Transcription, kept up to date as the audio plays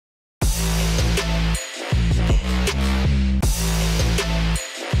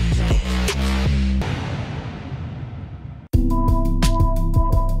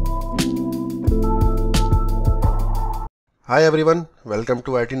Hi everyone, welcome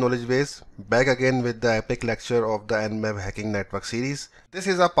to IT-KnowledgeBase, back again with the epic lecture of the Nmap Hacking Network series. This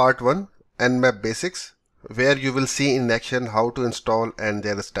is a part 1, Nmap Basics, where you will see in action how to install and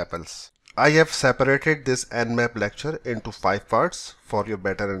their staples. I have separated this Nmap lecture into 5 parts for your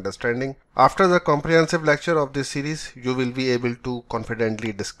better understanding. After the comprehensive lecture of this series, you will be able to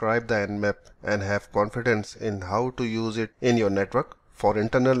confidently describe the Nmap and have confidence in how to use it in your network for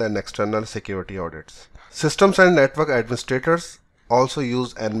internal and external security audits. Systems and network administrators also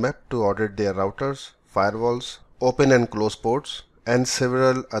use Nmap to audit their routers, firewalls, open and close ports, and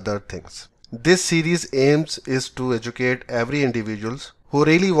several other things. This series aims is to educate every individual who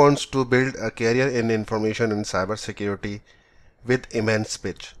really wants to build a career in information and cybersecurity with immense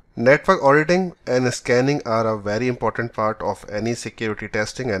pitch. Network auditing and scanning are a very important part of any security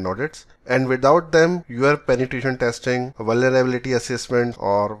testing and audits, and without them your penetration testing, vulnerability assessment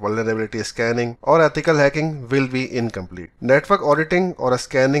or vulnerability scanning or ethical hacking will be incomplete. Network auditing or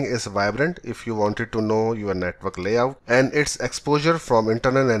scanning is vibrant if you wanted to know your network layout and its exposure from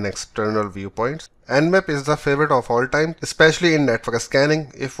internal and external viewpoints. Nmap is the favorite of all time, especially in network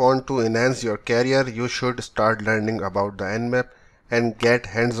scanning. If you want to enhance your career, you should start learning about the Nmap and get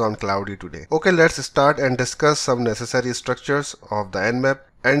hands-on cloudy today. Okay, let's start and discuss some necessary structures of the Nmap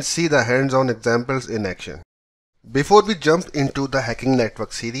and see the hands-on examples in action. Before we jump into the Hacking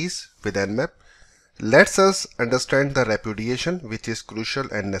Network series with Nmap, let's us understand the repudiation, which is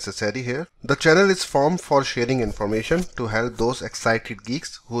crucial and necessary here. The channel is formed for sharing information to help those excited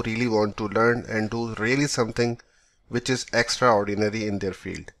geeks who really want to learn and do really something which is extraordinary in their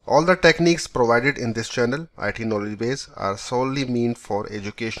field. All the techniques provided in this channel, IT-KnowledgeBase, are solely meant for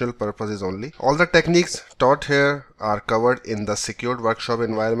educational purposes only. All the techniques taught here are covered in the secured workshop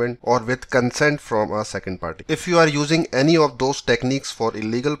environment or with consent from a second party. If you are using any of those techniques for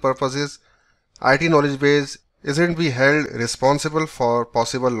illegal purposes, IT-KnowledgeBase isn't be held responsible for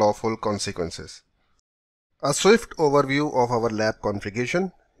possible lawful consequences. A swift overview of our lab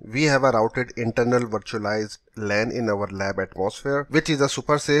configuration. We have a routed internal virtualized LAN in our lab atmosphere, which is a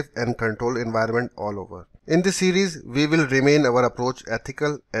super safe and controlled environment all over. In this series, we will remain our approach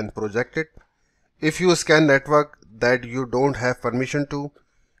ethical and projected. If you scan network that you don't have permission to,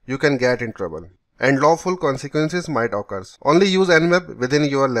 you can get in trouble, and lawful consequences might occur. Only use Nmap within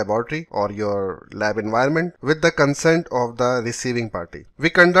your laboratory or your lab environment with the consent of the receiving party.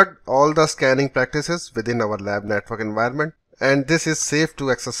 We conduct all the scanning practices within our lab network environment, and this is safe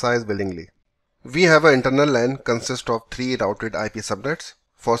to exercise willingly. We have an internal LAN consist of 3 routed IP subnets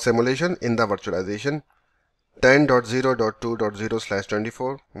for simulation in the virtualization: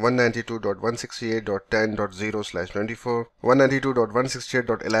 10.0.2.0/24, 192.168.10.0/24,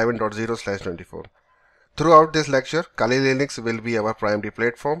 192.168.11.0/24. Throughout this lecture, Kali Linux will be our primary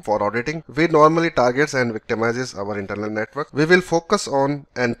platform for auditing. We normally targets and victimizes our internal network. We will focus on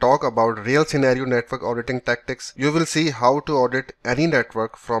and talk about real scenario network auditing tactics. You will see how to audit any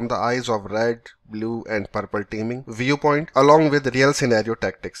network from the eyes of red, blue and purple teaming viewpoint along with real scenario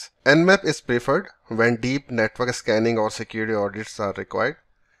tactics. Nmap is preferred when deep network scanning or security audits are required.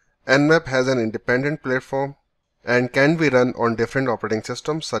 Nmap has an independent platform and can be run on different operating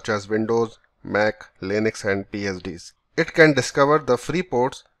systems such as Windows, Mac, Linux and PhDs. It can discover the free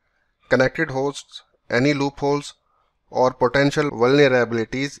ports, connected hosts, any loopholes or potential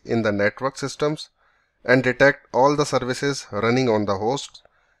vulnerabilities in the network systems and detect all the services running on the hosts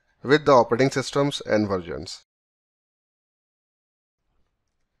with the operating systems and versions.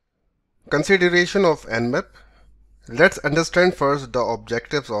 Consideration of Nmap. Let's understand first the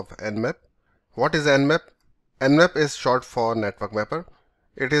objectives of Nmap. What is Nmap? Nmap is short for Network Mapper.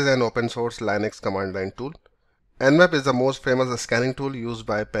 It is an open source Linux command line tool. Nmap is the most famous scanning tool used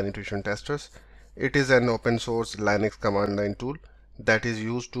by penetration testers. It is an open source Linux command line tool that is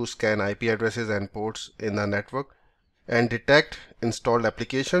used to scan IP addresses and ports in the network and detect installed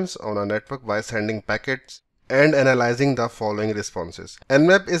applications on a network by sending packets and analyzing the following responses.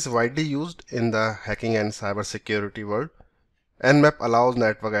 Nmap is widely used in the hacking and cybersecurity world. Nmap allows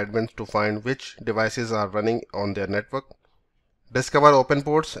network admins to find which devices are running on their network, discover open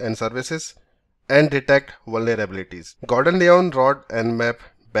ports and services, and detect vulnerabilities. Gordon Leon wrote Nmap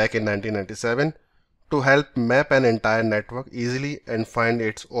back in 1997 to help map an entire network easily and find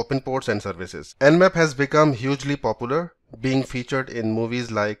its open ports and services. Nmap has become hugely popular, being featured in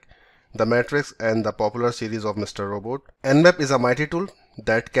movies like The Matrix and the popular series of Mr. Robot. Nmap is a mighty tool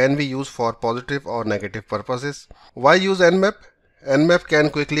that can be used for positive or negative purposes. Why use Nmap? Nmap can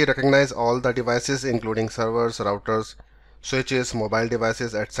quickly recognize all the devices including servers, routers, switches, mobile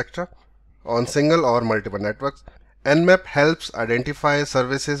devices, etc. on single or multiple networks. Nmap helps identify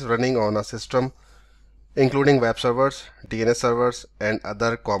services running on a system including web servers, DNS servers, and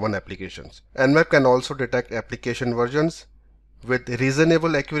other common applications. Nmap can also detect application versions with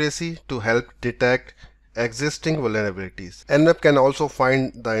reasonable accuracy to help detect existing vulnerabilities. Nmap can also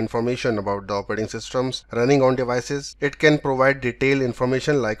find the information about the operating systems running on devices. It can provide detailed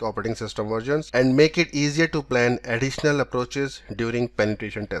information like operating system versions and make it easier to plan additional approaches during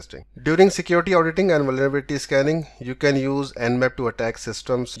penetration testing. During security auditing and vulnerability scanning, you can use Nmap to attack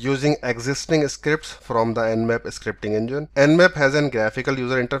systems using existing scripts from the Nmap scripting engine. Nmap has a graphical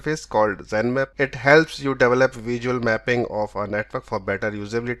user interface called Nmap. It helps you develop visual mapping of a network for better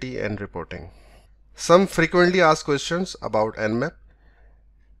usability and reporting. Some frequently asked questions about Nmap.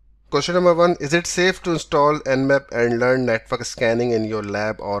 Question number 1. Is it safe to install Nmap and learn network scanning in your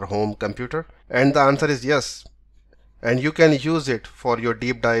lab or home computer? And the answer is yes. And you can use it for your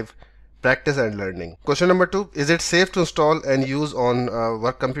deep dive practice and learning. Question number 2. Is it safe to install and use on a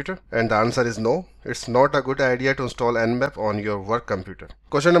work computer? And the answer is no. It's not a good idea to install Nmap on your work computer.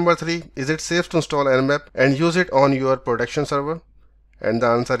 Question number 3. Is it safe to install Nmap and use it on your production server? And the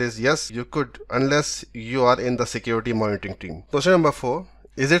answer is yes, you could, unless you are in the security monitoring team. Question number 4.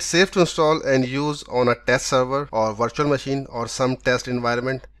 Is it safe to install and use on a test server or virtual machine or some test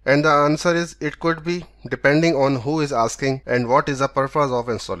environment? And the answer is it could be, depending on who is asking and what is the purpose of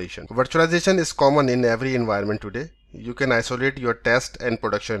installation. Virtualization is common in every environment today. You can isolate your test and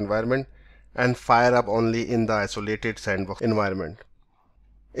production environment and fire up only in the isolated sandbox environment.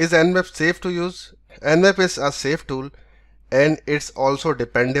 Is Nmap safe to use? Nmap is a safe tool, and it's also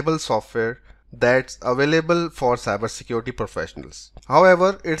dependable software that's available for cybersecurity professionals.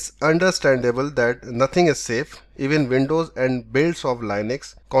 However, it's understandable that nothing is safe. Even Windows and builds of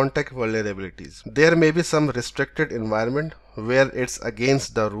Linux contain vulnerabilities. There may be some restricted environment where it's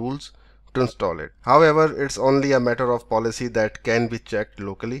against the rules to install it. However, it's only a matter of policy that can be checked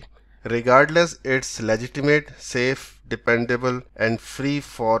locally. Regardless, it's legitimate, safe, dependable, and free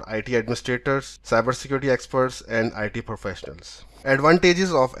for IT administrators, cybersecurity experts, and IT professionals.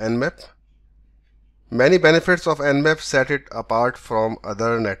 Advantages of Nmap. Many benefits of Nmap set it apart from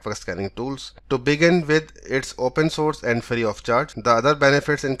other network scanning tools. To begin with, it's open source and free of charge. The other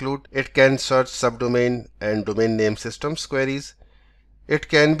benefits include it can search subdomain and domain name systems queries. It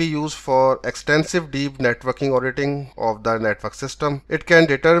can be used for extensive deep networking auditing of the network system. It can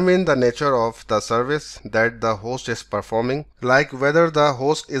determine the nature of the service that the host is performing, like whether the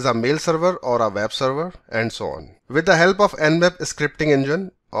host is a mail server or a web server, and so on. With the help of Nmap scripting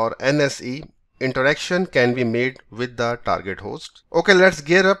engine or NSE, interaction can be made with the target host. Okay, let's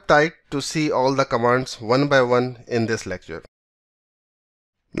gear up tight to see all the commands one by one in this lecture.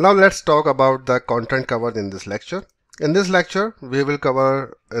 Now let's talk about the content covered in this lecture. In this lecture, we will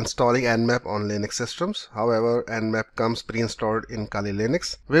cover installing Nmap on Linux systems. However, Nmap comes pre-installed in Kali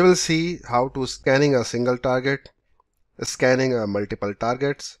Linux. We will see how to scanning a single target, scanning multiple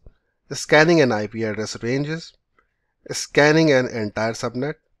targets, scanning an IP address ranges, scanning an entire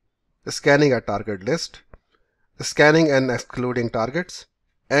subnet, scanning a target list, scanning and excluding targets,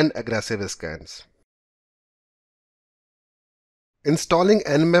 and aggressive scans. Installing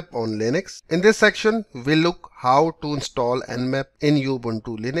Nmap on Linux. In this section, we'll look how to install Nmap in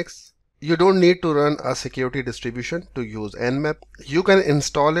Ubuntu Linux. You don't need to run a security distribution to use Nmap. You can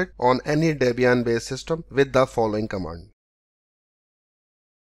install it on any Debian based system with the following command.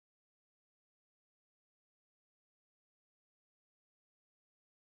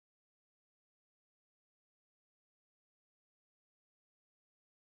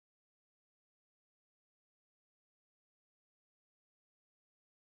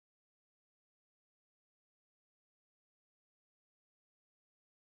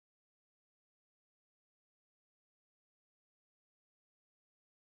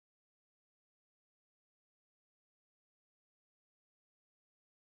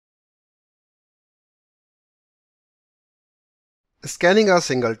 Scanning a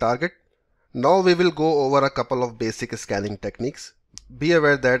single target. Now we will go over a couple of basic scanning techniques. Be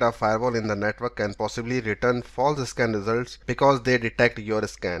aware that a firewall in the network can possibly return false scan results because they detect your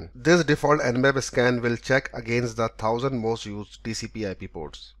scan. This default Nmap scan will check against the 1000 most used TCP IP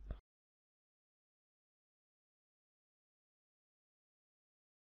ports.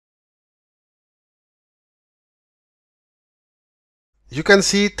 You can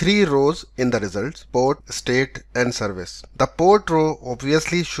see three rows in the results: port, state, and service. The port row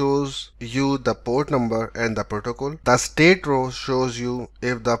obviously shows you the port number and the protocol. The state row shows you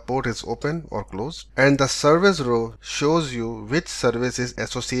if the port is open or closed. And the service row shows you which service is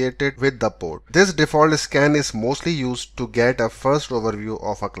associated with the port. This default scan is mostly used to get a first overview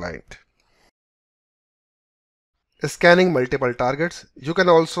of a client. Scanning multiple targets. You can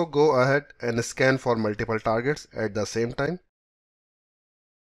also go ahead and scan for multiple targets at the same time.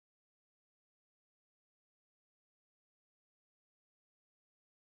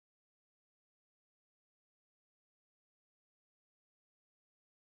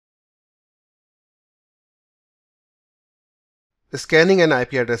 Scanning an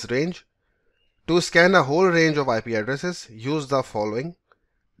IP address range. To scan a whole range of IP addresses, use the following.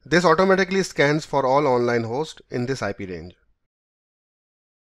 This automatically scans for all online hosts in this IP range.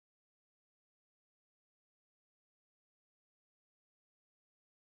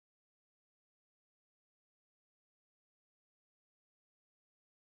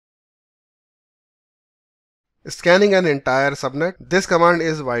 Scanning an entire subnet. This command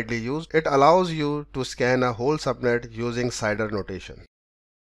is widely used. It allows you to scan a whole subnet using CIDR notation.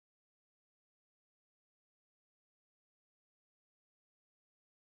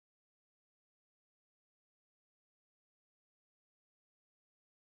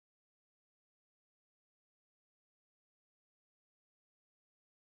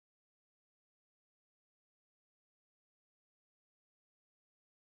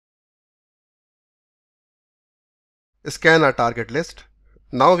 Scan a target list.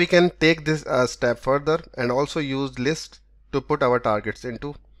 Now we can take this a step further and also use lists to put our targets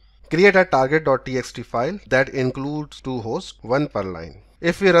into. Create a target.txt file that includes 2 hosts, 1 per line.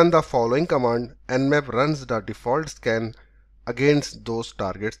 If we run the following command, Nmap runs the default scan against those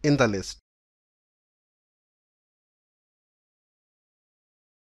targets in the list.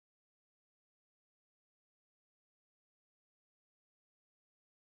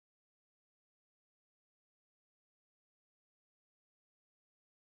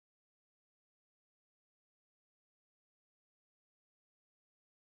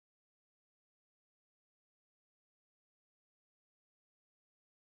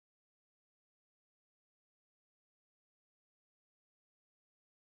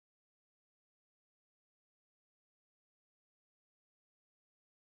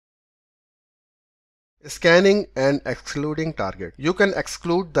 Scanning and excluding target. You can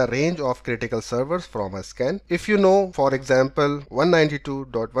exclude the range of critical servers from a scan. If you know, for example,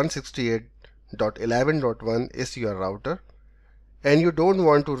 192.168.11.1 is your router and you don't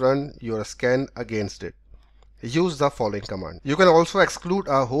want to run your scan against it, use the following command. You can also exclude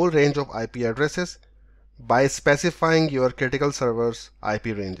a whole range of IP addresses by specifying your critical server's IP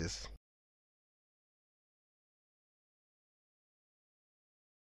ranges.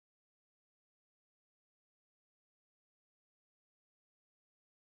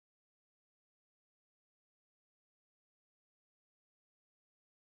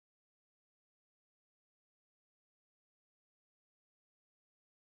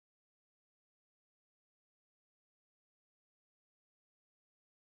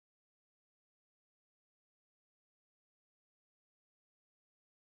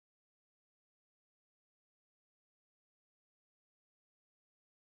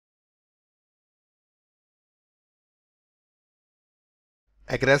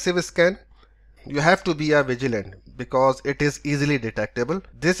 Aggressive scan. You have to be vigilant because it is easily detectable.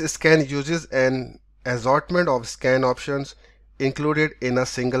 This scan uses an assortment of scan options included in a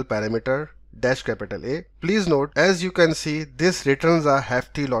single parameter -A. Please note, as you can see, this returns a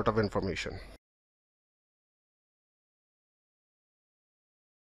hefty lot of information.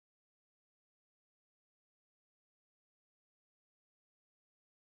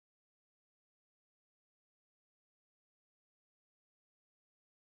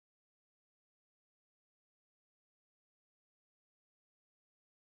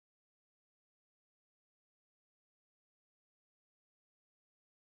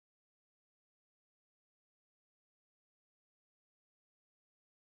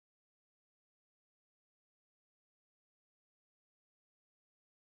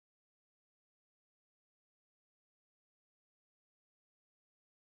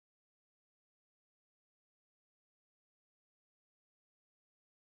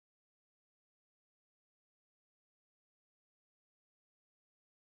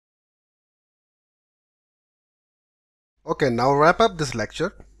 Okay, now wrap up this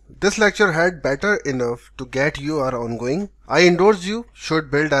lecture. This lecture had better enough to get you are ongoing. I endorse you should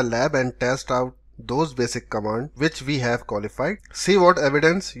build a lab and test out those basic commands which we have qualified. See what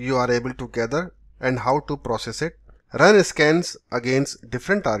evidence you are able to gather and how to process it. Run scans against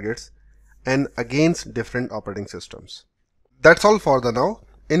different targets and against different operating systems. That's all for the now.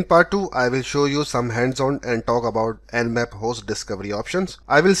 In part 2, I will show you some hands-on and talk about Nmap host discovery options.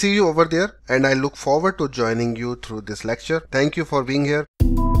 I will see you over there and I look forward to joining you through this lecture. Thank you for being here.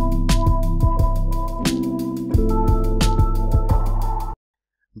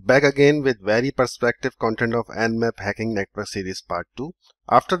 Back again with very perspective content of Nmap Hacking Network Series Part 2.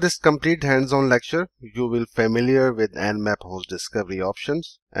 After this complete hands-on lecture, you will familiar with Nmap host discovery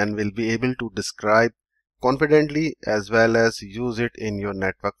options and will be able to describe confidently as well as use it in your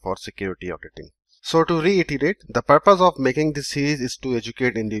network for security auditing. So to reiterate, the purpose of making this series is to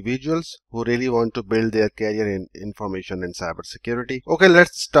educate individuals who really want to build their career in information and cybersecurity. Okay,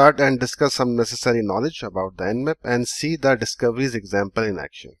 let's start and discuss some necessary knowledge about the Nmap and see the discoveries example in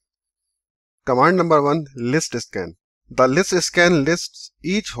action. Command number 1, list scan. The list scan lists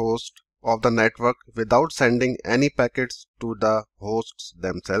each host of the network without sending any packets to the hosts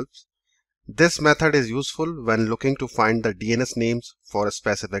themselves. This method is useful when looking to find the DNS names for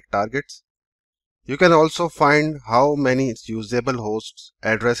specific targets. You can also find how many usable hosts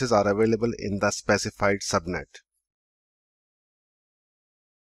addresses are available in the specified subnet.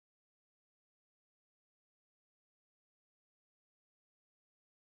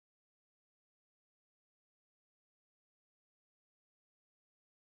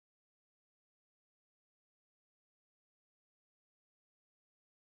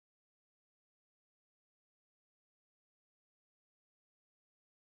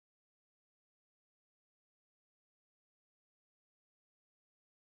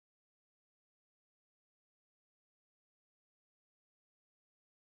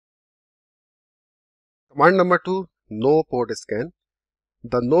 Command number 2, no port scan.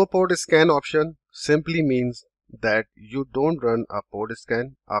 The no port scan option simply means that you don't run a port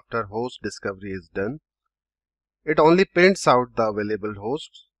scan after host discovery is done. It only prints out the available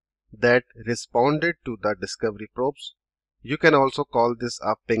hosts that responded to the discovery probes. You can also call this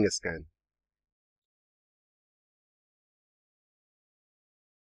a ping scan.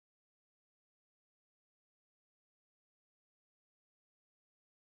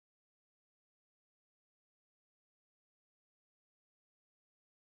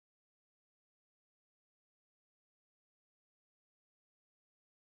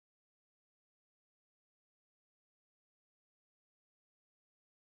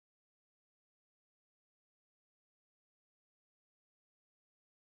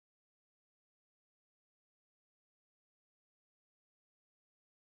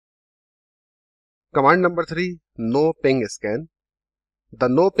 Command number 3, no ping scan. The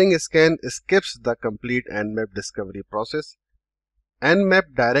no ping scan skips the complete Nmap discovery process.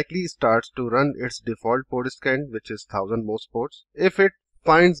 Nmap directly starts to run its default port scan, which is 1000 most ports, if it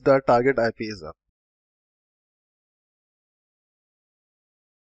finds the target IP is up.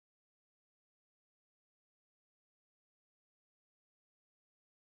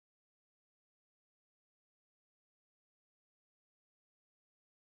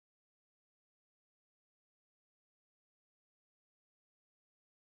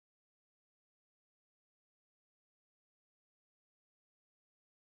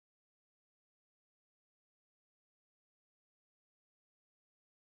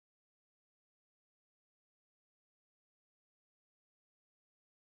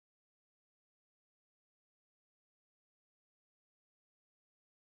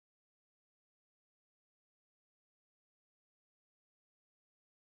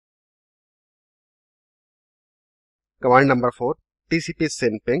 Command number 4, TCP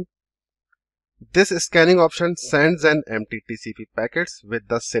SYN ping. This scanning option sends an empty TCP packets with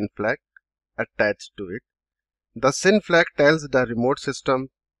the SYN flag attached to it. The SYN flag tells the remote system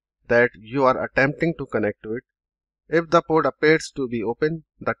that you are attempting to connect to it. If the port appears to be open,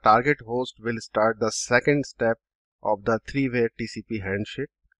 the target host will start the second step of the three-way TCP handshake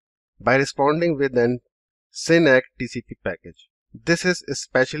by responding with an SYN-ACK TCP package. This is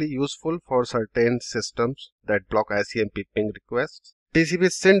especially useful for certain systems that block ICMP ping requests. TCP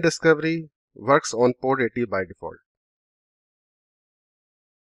SYN discovery works on port 80 by default.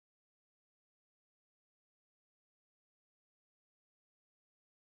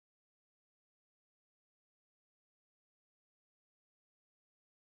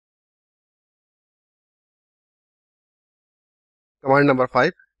 Command number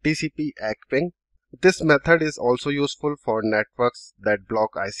 5, TCP ACK ping. This method is also useful for networks that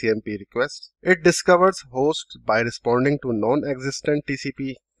block ICMP requests. It discovers hosts by responding to non-existent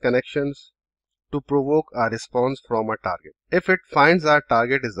TCP connections to provoke a response from a target. If it finds a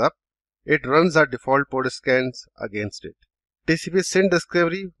target is up, it runs the default port scans against it. TCP SYN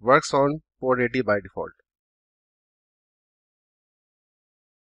discovery works on port 80 by default.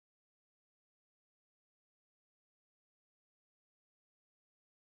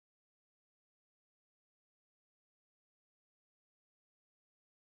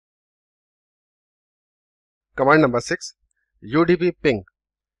 Command number 6, UDP ping.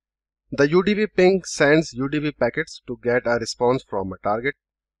 The UDP ping sends UDP packets to get a response from a target.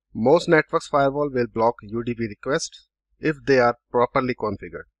 Most networks firewall will block UDP requests if they are properly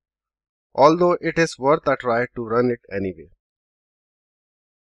configured, although it is worth a try to run it anyway.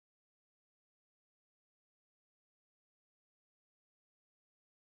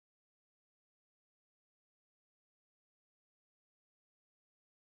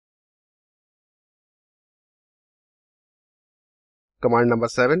 Command number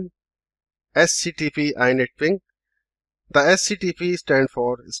 7. SCTP iNet ping. The SCTP stands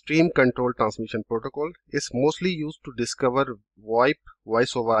for Stream Control Transmission Protocol, is mostly used to discover VoIP,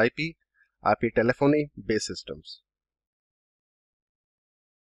 Voice over IP telephony based systems.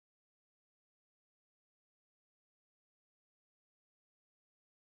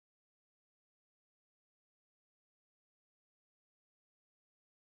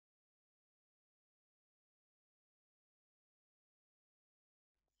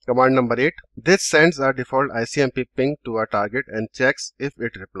 Command number 8. This sends a default ICMP ping to a target and checks if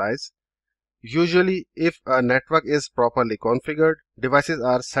it replies. Usually, if a network is properly configured, devices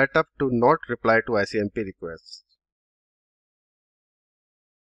are set up to not reply to ICMP requests.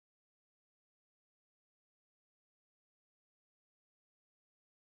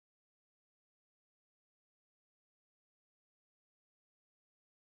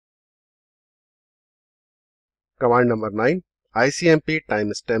 Command number 9. ICMP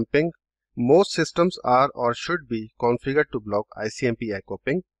timestamping. Most systems are or should be configured to block ICMP echo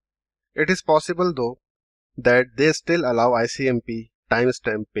ping. It is possible though that they still allow ICMP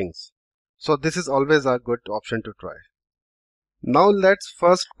timestamp pings. So this is always a good option to try. Now let's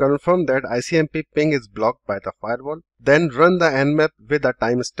first confirm that ICMP ping is blocked by the firewall, then run the Nmap with a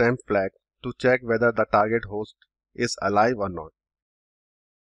timestamp flag to check whether the target host is alive or not.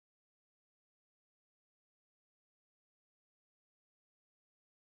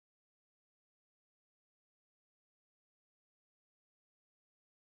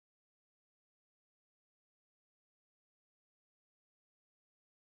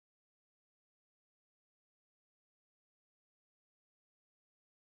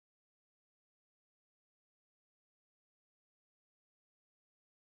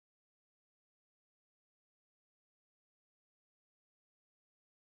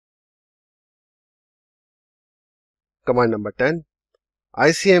 Command number 10.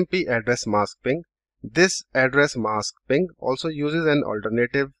 ICMP address mask ping. This address mask ping also uses an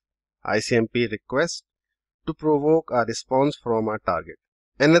alternative ICMP request to provoke a response from a target.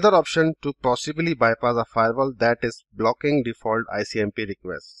 Another option to possibly bypass a firewall that is blocking default ICMP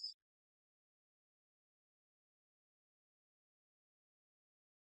requests.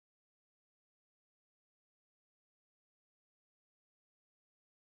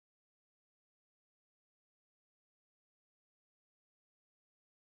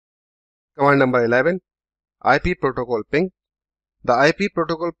 Command number 11. IP protocol ping. The IP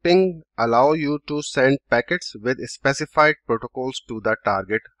protocol ping allows you to send packets with specified protocols to the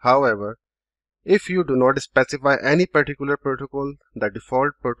target. However, if you do not specify any particular protocol, the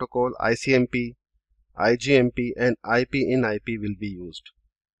default protocol ICMP, IGMP and IP in IP will be used.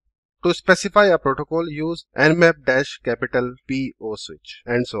 To specify a protocol, use Nmap-PO switch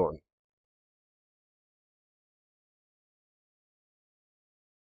and so on.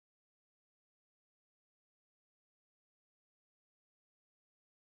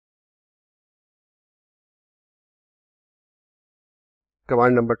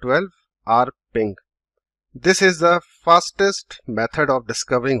 Command number 12. ARP ping. This is the fastest method of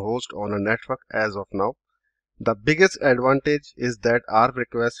discovering host on a network as of now. The biggest advantage is that ARP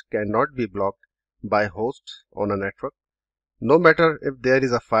requests cannot be blocked by hosts on a network. No matter if there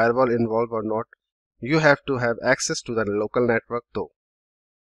is a firewall involved or not, you have to have access to the local network though.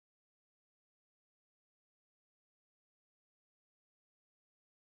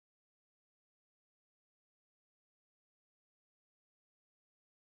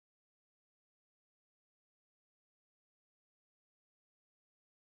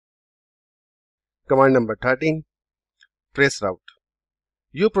 Command number 13. Traceroute.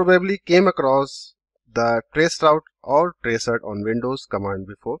 You probably came across the traceroute or tracert on Windows command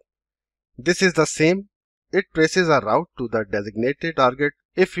before. This is the same. It traces a route to the designated target.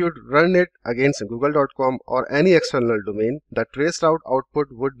 If you run it against google.com or any external domain, the traceroute output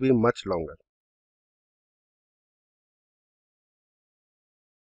would be much longer.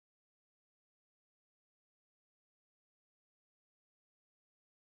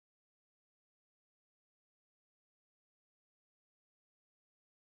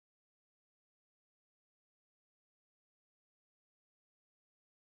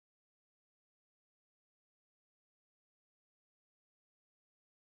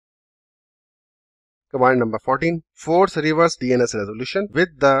 Command number 14. Force reverse DNS resolution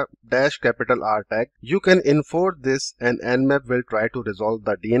with the dash capital R tag. You can enforce this and Nmap will try to resolve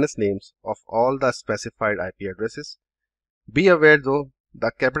the DNS names of all the specified IP addresses. Be aware though,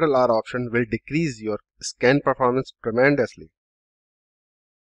 the capital R option will decrease your scan performance tremendously.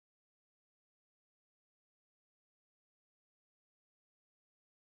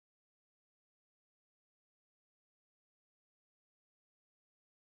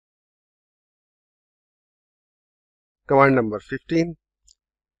 Command number 15.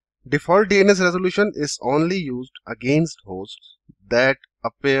 Default DNS resolution is only used against hosts that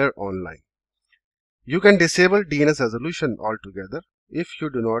appear online. You can disable DNS resolution altogether if you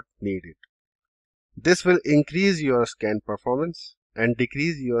do not need it. This will increase your scan performance and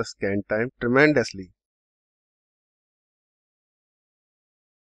decrease your scan time tremendously.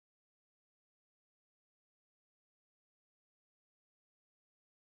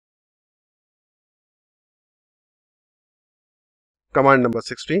 Command number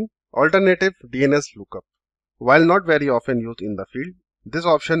 16. Alternative DNS lookup. While not very often used in the field, this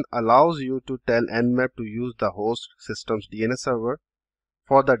option allows you to tell Nmap to use the host system's DNS server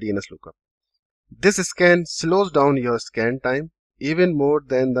for the DNS lookup. This scan slows down your scan time even more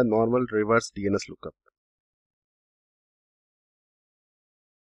than the normal reverse DNS lookup.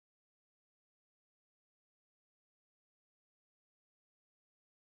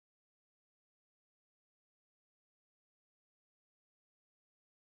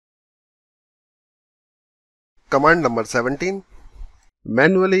 Command number 17.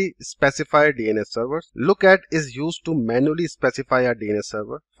 Manually specify DNS servers. Look at is used to manually specify a DNS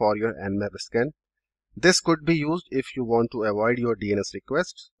server for your Nmap scan. This could be used if you want to avoid your DNS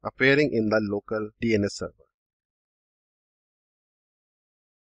requests appearing in the local DNS server.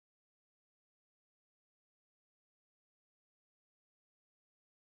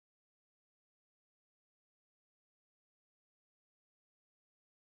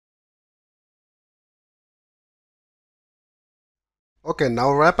 Okay,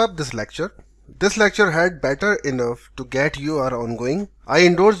 now wrap up this lecture. This lecture had better enough to get you are ongoing. I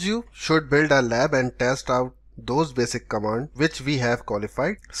endorse you should build a lab and test out those basic commands which we have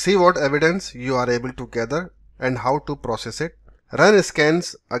qualified. See what evidence you are able to gather and how to process it. Run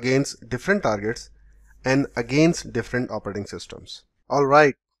scans against different targets and against different operating systems.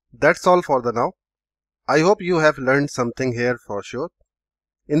 Alright, that's all for the now. I hope you have learned something here for sure.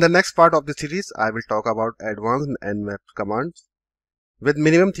 In the next part of the series, I will talk about advanced Nmap commands with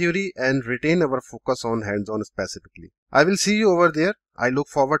minimum theory and retain our focus on hands-on specifically. I will see you over there. I look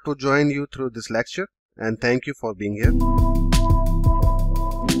forward to join you through this lecture and thank you for being here.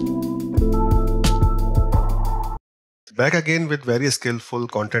 Back again with very skillful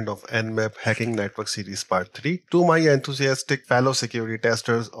content of Nmap Hacking Network Series Part 3. To my enthusiastic fellow security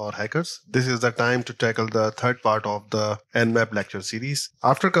testers or hackers, this is the time to tackle the third part of the Nmap lecture series.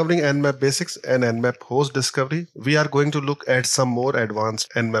 After covering Nmap basics and Nmap host discovery, we are going to look at some more advanced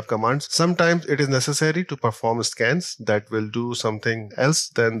Nmap commands. Sometimes it is necessary to perform scans that will do something else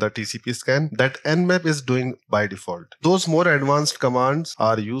than the TCP scan that Nmap is doing by default. Those more advanced commands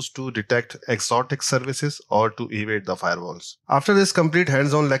are used to detect exotic services or to evade the firewalls. After this complete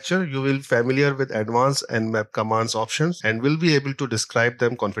hands-on lecture, you will be familiar with advanced Nmap commands options and will be able to describe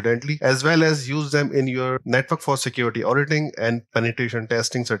them confidently as well as use them in your network for security auditing and penetration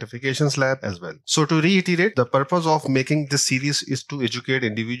testing certifications lab as well. So to reiterate, the purpose of making this series is to educate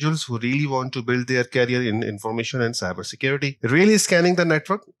individuals who really want to build their career in information and cybersecurity. Really scanning the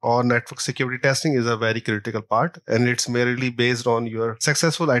network or network security testing is a very critical part and it's merely based on your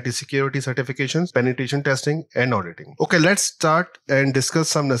successful IT security certifications, penetration testing and auditing. Okay, let's start and discuss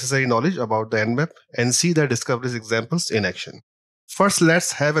some necessary knowledge about the Nmap and see the discoveries examples in action. First,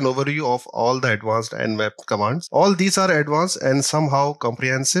 let's have an overview of all the advanced Nmap commands. All these are advanced and somehow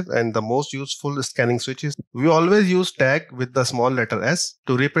comprehensive and the most useful scanning switches. We always use tag with the small letter S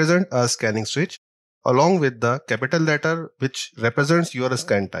to represent a scanning switch along with the capital letter which represents your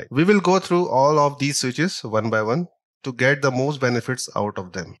scan type. We will go through all of these switches one by one to get the most benefits out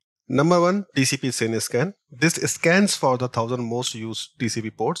of them. Number 1, TCP SYN scan. This scans for the 1000 most used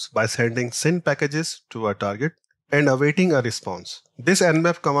TCP ports by sending SYN packages to a target and awaiting a response. This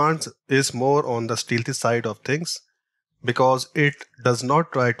Nmap command is more on the stealthy side of things because it does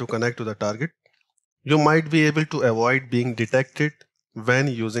not try to connect to the target. You might be able to avoid being detected when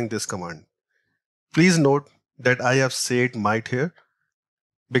using this command. Please note that I have said might here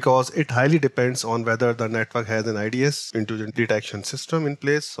because it highly depends on whether the network has an IDS intrusion detection system in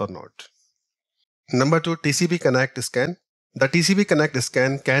place or not. Number 2, TCP connect scan. The TCP connect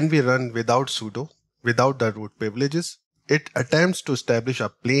scan can be run without sudo, without the root privileges. It attempts to establish a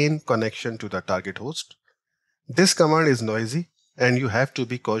plain connection to the target host. This command is noisy and you have to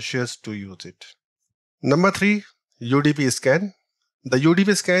be cautious to use it. Number 3, UDP scan. The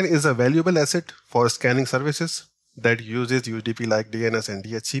UDP scan is a valuable asset for scanning services that uses UDP like DNS and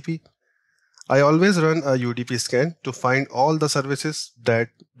DHCP. I always run a UDP scan to find all the services that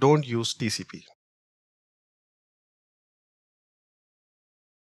don't use TCP.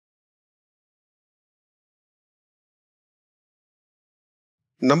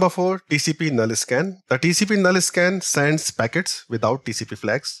 Number 4, TCP null scan. The TCP null scan sends packets without TCP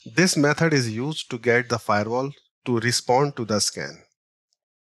flags. This method is used to get the firewall to respond to the scan.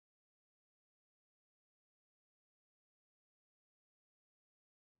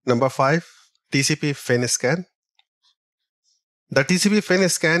 Number 5, TCP fin scan. The TCP fin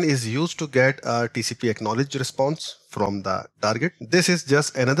scan is used to get a TCP acknowledged response from the target. This is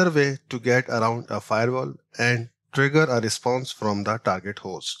just another way to get around a firewall and trigger a response from the target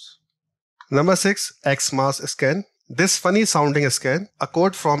host. Number 6, XMAS scan. This funny sounding scan, a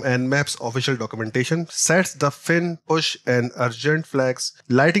code from Nmap's official documentation, sets the fin, push and urgent flags,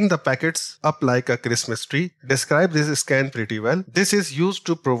 lighting the packets up like a Christmas tree. Describe this scan pretty well. This is used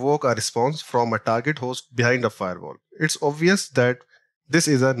to provoke a response from a target host behind a firewall. It's obvious that this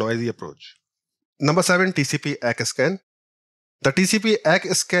is a noisy approach. Number 7, TCP ACK scan. The TCP ACK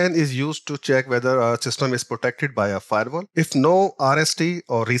scan is used to check whether a system is protected by a firewall. If no RST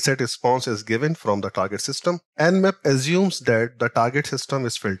or reset response is given from the target system, Nmap assumes that the target system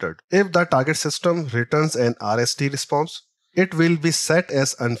is filtered. If the target system returns an RST response, it will be set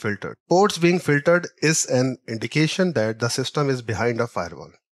as unfiltered. Ports being filtered is an indication that the system is behind a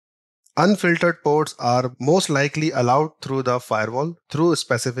firewall. Unfiltered ports are most likely allowed through the firewall through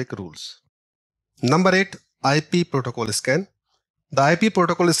specific rules. Number 8, IP protocol scan. The IP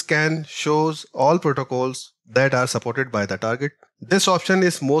protocol scan shows all protocols that are supported by the target. This option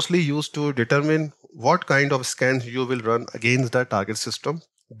is mostly used to determine what kind of scans you will run against the target system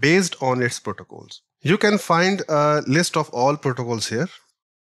based on its protocols. You can find a list of all protocols here.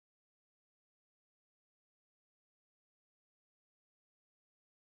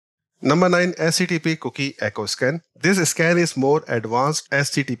 Number 9, HTTP cookie echo scan. This scan is more advanced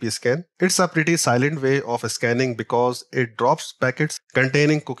HTTP scan. It's a pretty silent way of scanning because it drops packets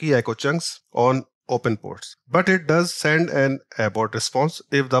containing cookie echo chunks on open ports. But it does send an abort response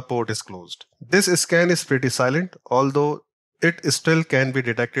if the port is closed. This scan is pretty silent, although it still can be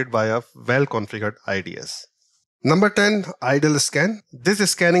detected by a well-configured IDS. Number 10, idle scan. This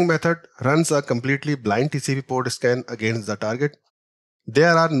scanning method runs a completely blind TCP port scan against the target.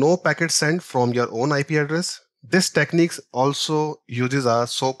 There are no packets sent from your own IP address. This technique also uses a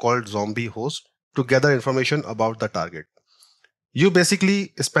so-called zombie host to gather information about the target. You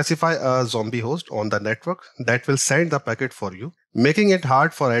basically specify a zombie host on the network that will send the packet for you, making it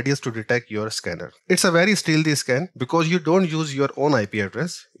hard for IDS to detect your scanner. It's a very stealthy scan because you don't use your own IP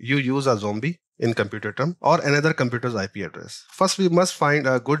address. You use a zombie in computer term or another computer's IP address. First, we must find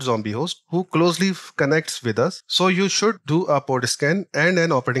a good zombie host who closely connects with us. So you should do a port scan and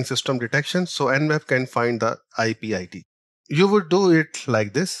an operating system detection so Nmap can find the IP ID. You would do it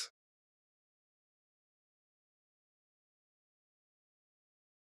like this.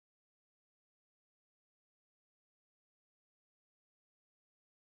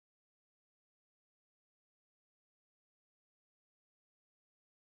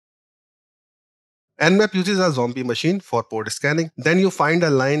 Nmap uses a zombie machine for port scanning. Then you find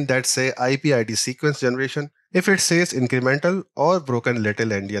a line that says IP ID sequence generation. If it says incremental or broken little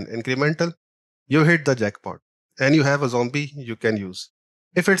endian incremental, you hit the jackpot and you have a zombie you can use.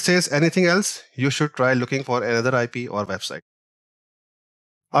 If it says anything else, you should try looking for another IP or website.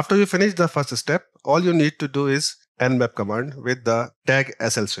 After you finish the first step, all you need to do is nmap command with the tag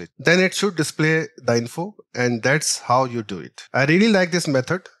SL switch. Then it should display the info, and that's how you do it. I really like this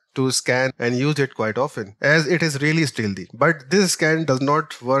method to scan and use it quite often as it is really stealthy. But this scan does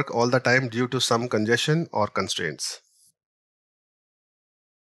not work all the time due to some congestion or constraints.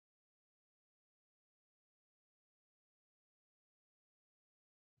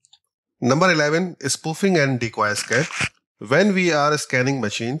 Number 11 is spoofing and decoy scan. When we are scanning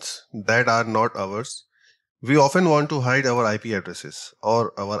machines that are not ours, we often want to hide our IP addresses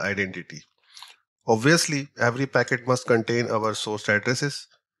or our identity. Obviously, every packet must contain our source addresses,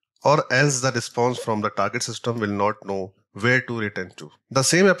 or else the response from the target system will not know where to return to. The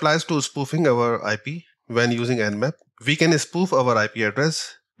same applies to spoofing our IP when using Nmap. We can spoof our IP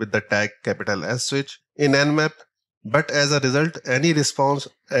address with the tag capital S switch in Nmap, but as a result, any response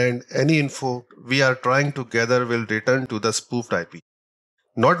and any info we are trying to gather will return to the spoofed IP.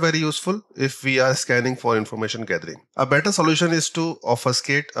 Not very useful if we are scanning for information gathering. A better solution is to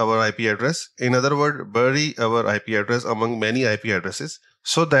obfuscate our IP address. In other words, bury our IP address among many IP addresses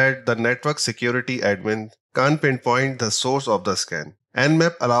so that the network security admin can't pinpoint the source of the scan.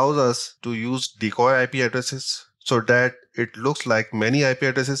 Nmap allows us to use decoy IP addresses so that it looks like many IP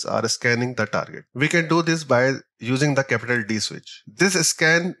addresses are scanning the target. We can do this by using the capital D switch. This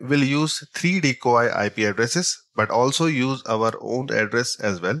scan will use 3 decoy IP addresses but also use our own address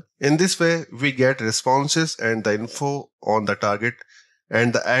as well. In this way, we get responses and the info on the target,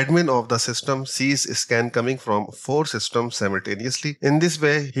 and the admin of the system sees a scan coming from 4 systems simultaneously. In this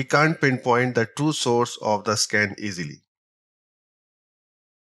way, he can't pinpoint the true source of the scan easily.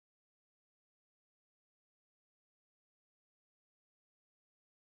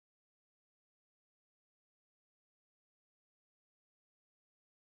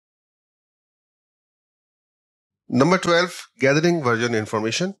 Number 12, gathering version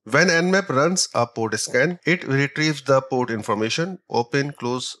information. When Nmap runs a port scan, it retrieves the port information, open,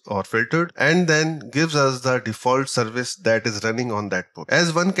 close or filtered, and then gives us the default service that is running on that port.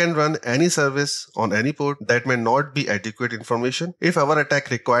 As one can run any service on any port, that may not be adequate information. If our attack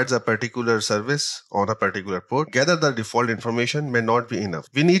requires a particular service on a particular port, gather the default information may not be enough.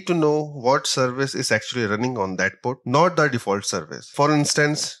 We need to know what service is actually running on that port, not the default service. For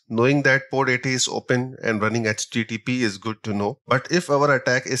instance, knowing that port 80 is open and running HTTP is good to know, but if our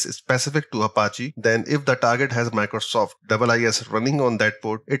attack is specific to Apache, then if the target has Microsoft IIS running on that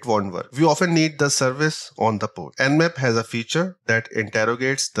port, it won't work. We often need the service on the port. Nmap has a feature that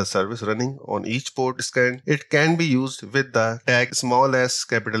interrogates the service running on each port scan. It can be used with the tag small s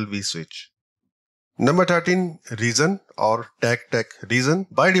capital V switch. Number 13, reason or tag reason.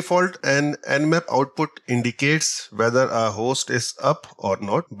 By default, an Nmap output indicates whether a host is up or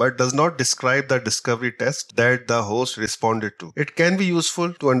not, but does not describe the discovery test that the host responded to. It can be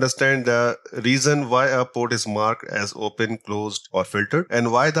useful to understand the reason why a port is marked as open, closed, or filtered,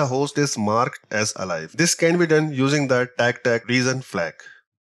 and why the host is marked as alive. This can be done using the tag reason flag.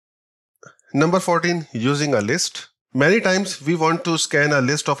 Number 14, using a list. Many times we want to scan a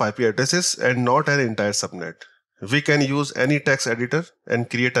list of IP addresses and not an entire subnet. We can use any text editor and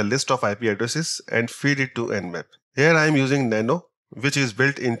create a list of IP addresses and feed it to Nmap. Here I am using Nano, which is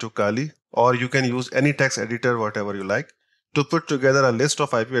built into Kali, or you can use any text editor, whatever you like, to put together a list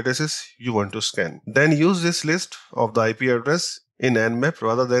of IP addresses you want to scan. Then use this list of the IP address in Nmap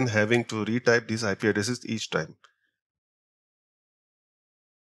rather than having to retype these IP addresses each time.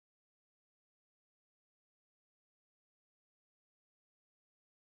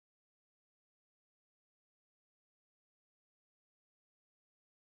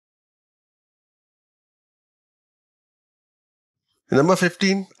 Number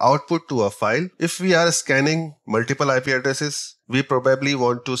 15, output to a file. If we are scanning multiple IP addresses, we probably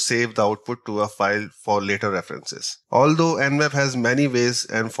want to save the output to a file for later references. Although Nmap has many ways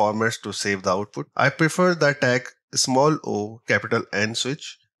and formats to save the output, I prefer the tag small o capital N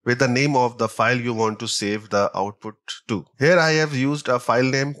switch with the name of the file you want to save the output to. Here I have used a file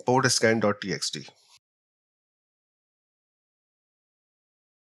name portscan.txt.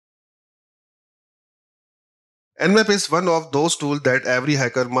 Nmap is one of those tools that every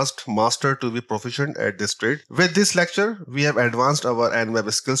hacker must master to be proficient at this trade. With this lecture, we have advanced our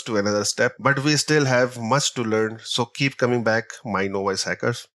Nmap skills to another step, but we still have much to learn, so keep coming back, my novice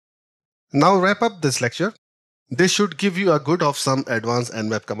hackers. Now wrap up this lecture. This should give you a good of some advanced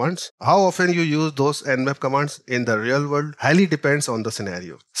Nmap commands. How often you use those Nmap commands in the real world highly depends on the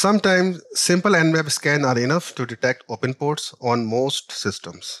scenario. Sometimes simple Nmap scan are enough to detect open ports on most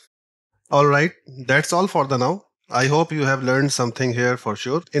systems. Alright, that's all for the now. I hope you have learned something here for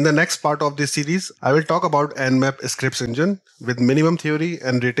sure. In the next part of this series, I will talk about Nmap scripts engine with minimum theory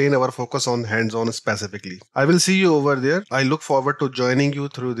and retain our focus on hands-on specifically. I will see you over there. I look forward to joining you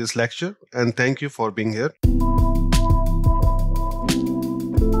through this lecture and thank you for being here.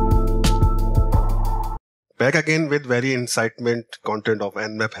 Back again with very incitement content of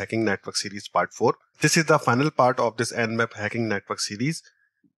Nmap Hacking Network Series Part 4. This is the final part of this Nmap Hacking Network Series.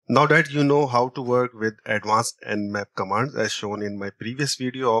 Now that you know how to work with advanced Nmap commands as shown in my previous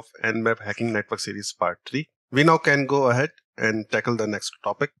video of Nmap Hacking Network Series Part 3, we now can go ahead and tackle the next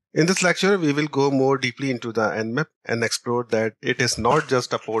topic. In this lecture, we will go more deeply into the Nmap and explore that it is not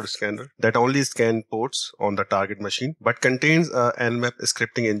just a port scanner that only scans ports on the target machine, but contains a Nmap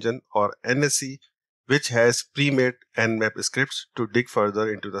scripting engine or NSE, which has pre-made Nmap scripts to dig further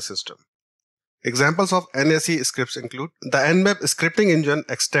into the system. Examples of NSE scripts include the Nmap scripting engine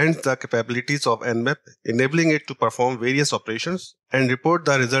extends the capabilities of Nmap, enabling it to perform various operations and report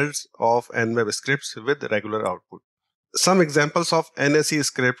the results of Nmap scripts with regular output. Some examples of NSE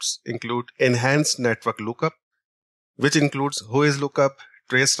scripts include enhanced network lookup, which includes whois lookup,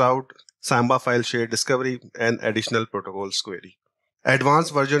 trace route, Samba file share discovery, and additional protocols query.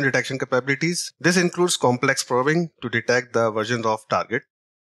 Advanced version detection capabilities. This includes complex probing to detect the versions of target.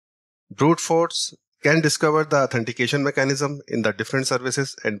 Brute force can discover the authentication mechanism in the different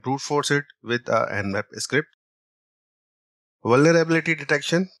services and brute force it with a Nmap script. Vulnerability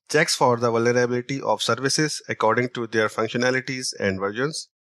detection checks for the vulnerability of services according to their functionalities and versions.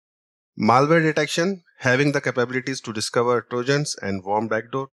 Malware detection, having the capabilities to discover trojans and worm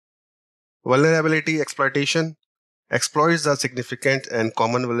backdoor. Vulnerability exploitation exploits the significant and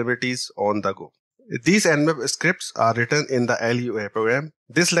common vulnerabilities on the go. These Nmap scripts are written in the LUA program,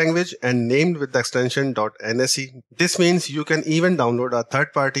 this language, and named with the extension .nse. This means you can even download a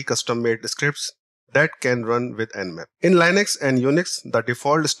third-party custom-made scripts that can run with Nmap. In Linux and Unix, the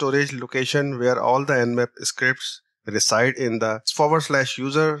default storage location where all the Nmap scripts reside in the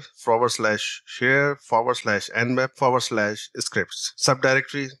 /user/share/nmap/scripts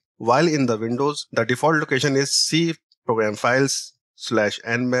subdirectory, while in the Windows, the default location is C program files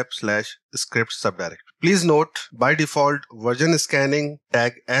 /nmap/script subdirectory. Please note, by default, version scanning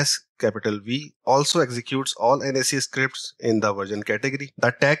tag as capital V also executes all NSE scripts in the version category.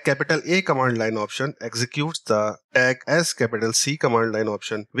 The tag capital A command line option executes the tag as capital C command line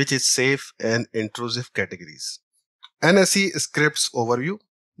option, which is safe and intrusive categories. NSE scripts overview.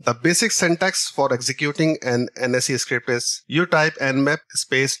 The basic syntax for executing an NSE script is you type nmap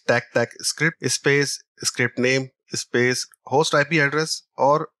space tag script space script name space host IP address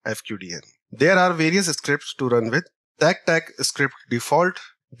or FQDN. There are various scripts to run with. Tag script default.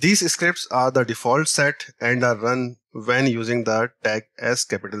 These scripts are the default set and are run when using the tag as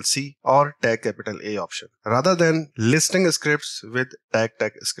capital C or tag capital A option, rather than listing scripts with tag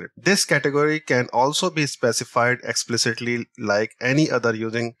script. This category can also be specified explicitly like any other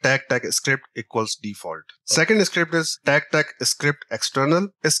using tag script equals default. Second script is tag script external.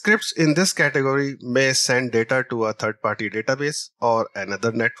 Scripts in this category may send data to a third-party database or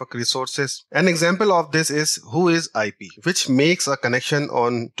another network resources. An example of this is whois IP, which makes a connection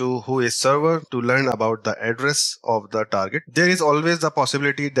on to whois server to learn about the address of the target. There is always the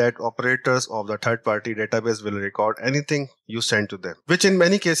possibility that operators of the third-party database will record anything you send to them, which in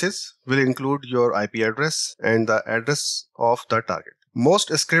many cases will include your IP address and the address of the target.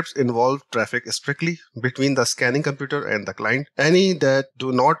 Most scripts involve traffic strictly between the scanning computer and the client. Any that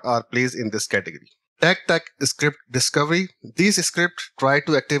do not are placed in this category. Tag script discovery. These scripts try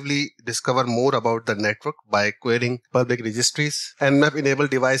to actively discover more about the network by querying public registries, Nmap enabled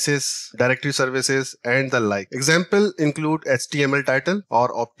devices, directory services, and the like. Example include HTML title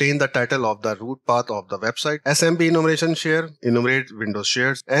or obtain the title of the root path of the website, SMB enumeration share, enumerate Windows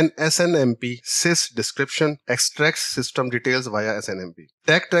shares, and SNMP sys description extracts system details via SNMP.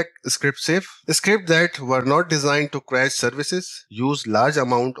 Tag script safe. Scripts that were not designed to crash services, use large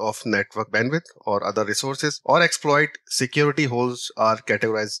amount of network bandwidth or other resources, or exploit security holes are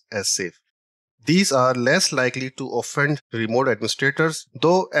categorized as safe. These are less likely to offend remote administrators,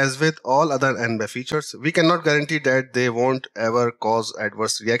 though as with all other Nmap features, we cannot guarantee that they won't ever cause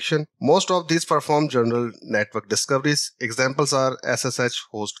adverse reaction. Most of these perform general network discoveries. Examples are SSH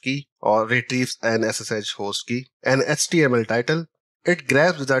host key or retrieves an SSH host key, an HTML title. It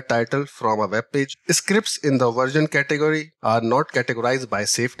grabs the title from a web page. Scripts in the version category are not categorized by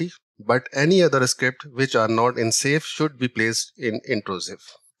safety, but any other script which are not in safe should be placed in intrusive.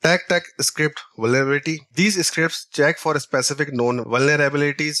 Tag script vulnerability. These scripts check for specific known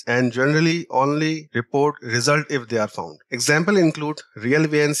vulnerabilities and generally only report result if they are found. Example include real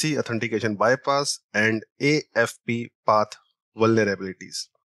VNC authentication bypass and AFP path vulnerabilities.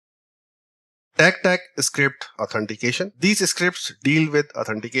 Tag script authentication. These scripts deal with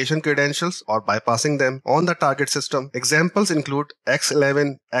authentication credentials or bypassing them on the target system. Examples include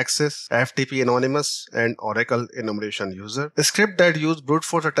X11 Access, FTP Anonymous, and Oracle Enumeration User. A script that use brute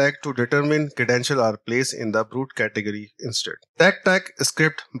force attack to determine credentials are placed in the brute category instead. Tag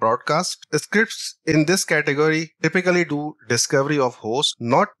script broadcast. Scripts in this category typically do discovery of hosts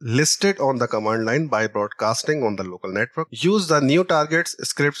not listed on the command line by broadcasting on the local network. Use the new targets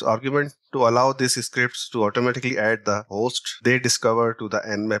scripts argument to allow these scripts to automatically add the host they discover to the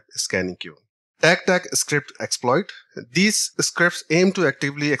Nmap scanning queue. Tag script exploit. These scripts aim to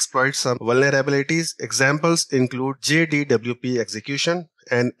actively exploit some vulnerabilities. Examples include JDWP execution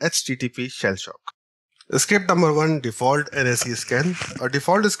and HTTP shell shock. Script number 1, default NSE scan. A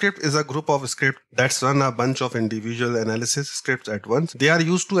default script is a group of scripts that run a bunch of individual analysis scripts at once. They are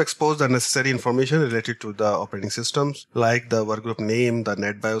used to expose the necessary information related to the operating systems, like the workgroup name, the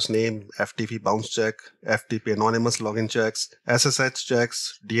NetBIOS name, FTP bounce check, FTP anonymous login checks, SSH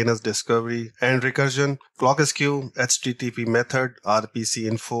checks, DNS discovery and recursion, clock skew, HTTP method, RPC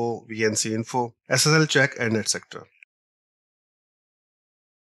info, VNC info, SSL check, and etc.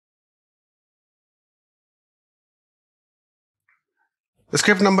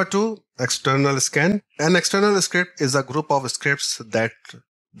 Script number 2, external scan. An external script is a group of scripts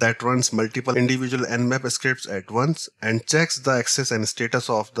that runs multiple individual Nmap scripts at once and checks the access and status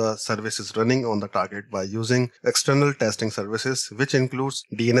of the services running on the target by using external testing services, which includes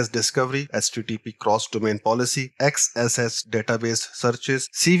DNS discovery, HTTP cross-domain policy, XSS database searches,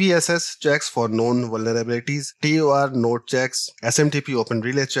 CVSS checks for known vulnerabilities, TOR node checks, SMTP open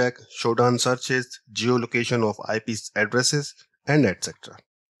relay check, showdown searches, geolocation of IP addresses, and etc.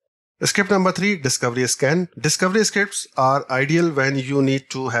 Script number 3, discovery scan. Discovery scripts are ideal when you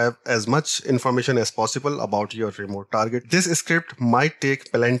need to have as much information as possible about your remote target. This script might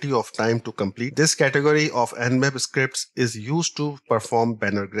take plenty of time to complete. This category of Nmap scripts is used to perform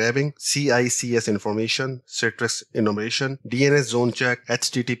banner grabbing, CICS information, citrix enumeration, DNS zone check,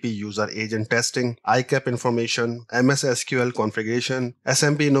 HTTP user agent testing, ICAP information, MS SQL configuration,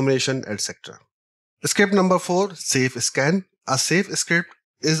 SMB enumeration, etc. Script number 4, safe scan. A safe script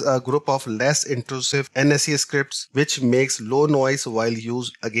is a group of less intrusive NSE scripts which makes low noise while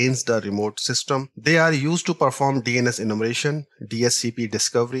used against the remote system. They are used to perform DNS enumeration, DSCP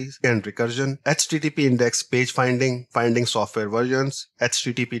discovery and recursion, HTTP index page finding, finding software versions,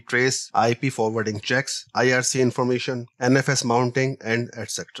 HTTP trace, IP forwarding checks, IRC information, NFS mounting, and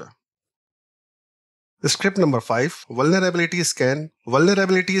etc. Script number 5, vulnerability scan.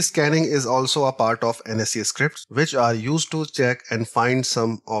 Vulnerability scanning is also a part of NSE scripts, which are used to check and find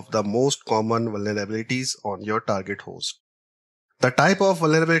some of the most common vulnerabilities on your target host. The type of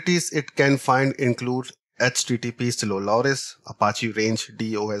vulnerabilities it can find include HTTP slow loris, Apache range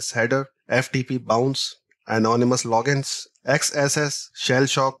DOS header, FTP bounce, anonymous logins, XSS, shell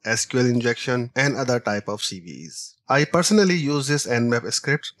shock, SQL injection, and other type of CVEs. I personally use this Nmap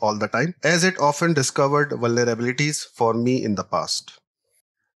script all the time as it often discovered vulnerabilities for me in the past.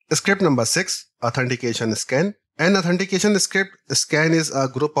 Script number 6, authentication scan. An authentication script scan is a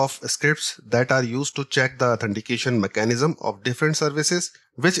group of scripts that are used to check the authentication mechanism of different services,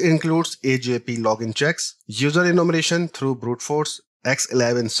 which includes AJP login checks, user enumeration through brute force,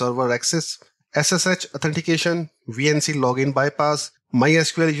 X11 server access, SSH authentication, VNC login bypass,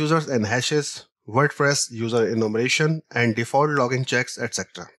 MySQL users and hashes, WordPress user enumeration, and default login checks,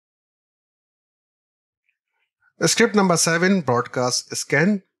 etc. Script number 7, broadcast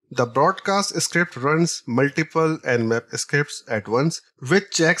scan. The broadcast script runs multiple Nmap scripts at once,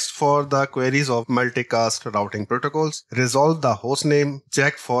 which checks for the queries of multicast routing protocols, resolve the hostname,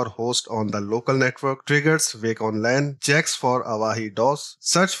 check for host on the local network, triggers wake on LAN, checks for Avahi DOS,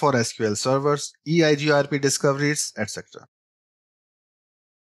 search for SQL servers, EIGRP discoveries, etc.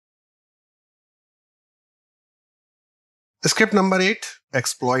 Script number 8,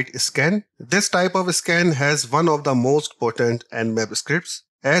 exploit scan. This type of scan has one of the most potent Nmap scripts,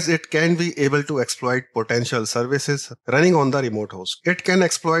 as it can be able to exploit potential services running on the remote host. It can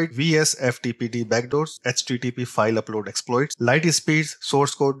exploit VSFTPD backdoors, HTTP file upload exploits, light speeds,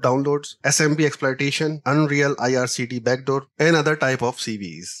 source code downloads, SMB exploitation, Unreal IRCT backdoor, and other type of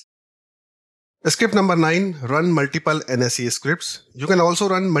CVEs. Script number 9, run multiple NSE scripts. You can also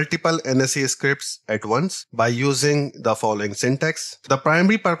run multiple NSE scripts at once by using the following syntax. The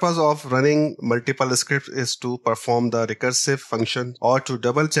primary purpose of running multiple scripts is to perform the recursive function or to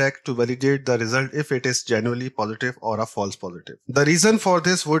double check to validate the result if it is genuinely positive or a false positive. The reason for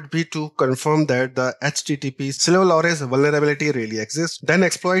this would be to confirm that the HTTP slow loris vulnerability really exists, then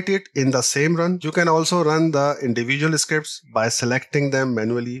exploit it in the same run. You can also run the individual scripts by selecting them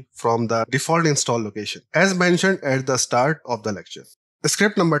manually from the default install location, as mentioned at the start of the lecture.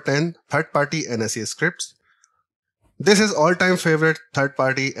 Script number 10, third-party NSE scripts. This is all-time favorite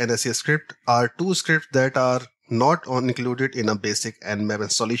third-party NSE script are two scripts that are not included in a basic Nmap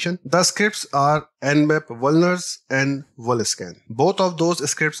installation. The scripts are Nmap Vulners and Vulscan. Both of those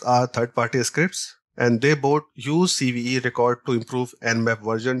scripts are third-party scripts, and they both use CVE record to improve Nmap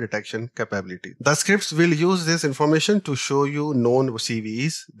version detection capability. The scripts will use this information to show you known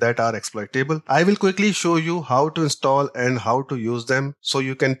CVEs that are exploitable. I will quickly show you how to install and how to use them so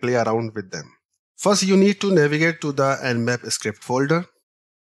you can play around with them. First, you need to navigate to the Nmap script folder.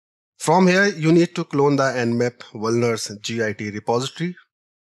 From here, you need to clone the Nmap Vulners Git repository.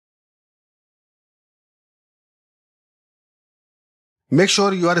 Make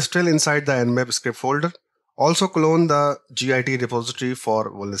sure you are still inside the Nmap script folder. Also clone the Git repository for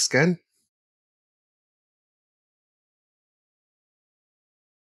WoolScan.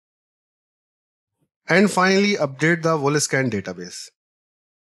 And finally, update the WoolScan database.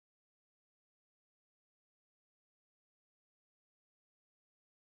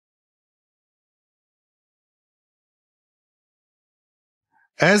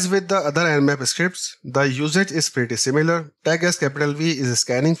 As with the other Nmap scripts, the usage is pretty similar. Tag as capital V is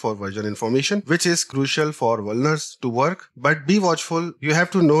scanning for version information, which is crucial for vulners to work. But be watchful, you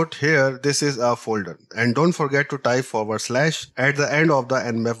have to note here this is a folder. And don't forget to type / at the end of the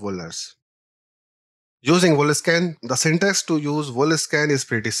Nmap vulners. Using WoolScan, the syntax to use WoolScan is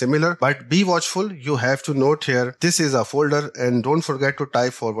pretty similar, but be watchful, you have to note here this is a folder and don't forget to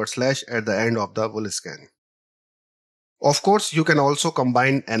type / at the end of the WoolScan. Of course, you can also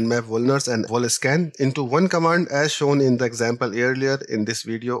combine Nmap vulners and WoolScan into one command as shown in the example earlier in this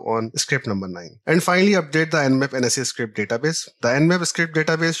video on script number 9. And finally, update the Nmap NSE script database. The Nmap script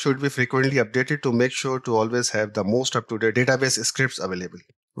database should be frequently updated to make sure to always have the most up-to-date database scripts available.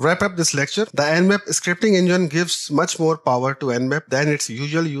 Wrap up this lecture. The Nmap scripting engine gives much more power to Nmap than its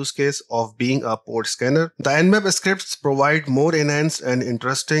usual use case of being a port scanner. The Nmap scripts provide more enhanced and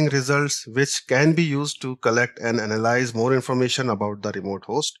interesting results which can be used to collect and analyze more information about the remote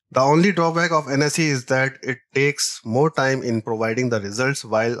host. The only drawback of NSE is that it takes more time in providing the results,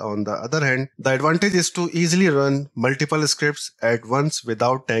 while on the other hand, the advantage is to easily run multiple scripts at once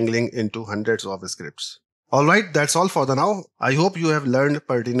without tangling into hundreds of scripts. Alright, that's all for the now. I hope you have learned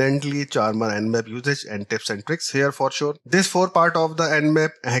pertinently Charmer Nmap usage and tips and tricks here for sure. This 4-part of the Nmap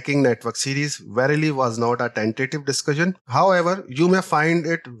hacking network series verily was not a tentative discussion. However, you may find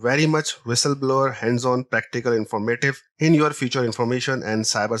it very much whistleblower, hands-on, practical, informative in your future information and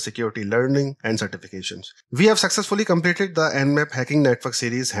cybersecurity learning and certifications. We have successfully completed the Nmap hacking network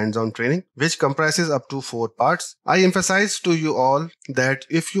series hands-on training, which comprises up to 4 parts. I emphasize to you all that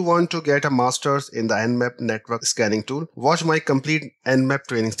if you want to get a master's in the Nmap network scanning tool, watch my complete Nmap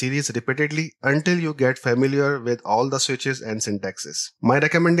training series repeatedly until you get familiar with all the switches and syntaxes. My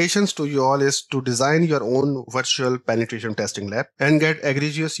recommendations to you all is to design your own virtual penetration testing lab and get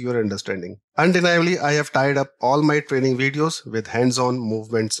egregious your understanding. Undeniably, I have tied up all my training videos with hands-on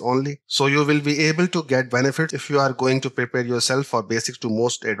movements only, so you will be able to get benefits if you are going to prepare yourself for basic to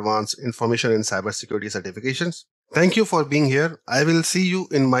most advanced information and cybersecurity certifications. Thank you for being here. I will see you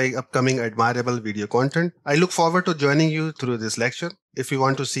in my upcoming admirable video content. I look forward to joining you through this lecture. If you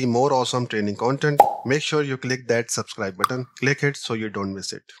want to see more awesome training content, make sure you click that subscribe button. Click it so you don't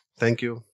miss it. Thank you.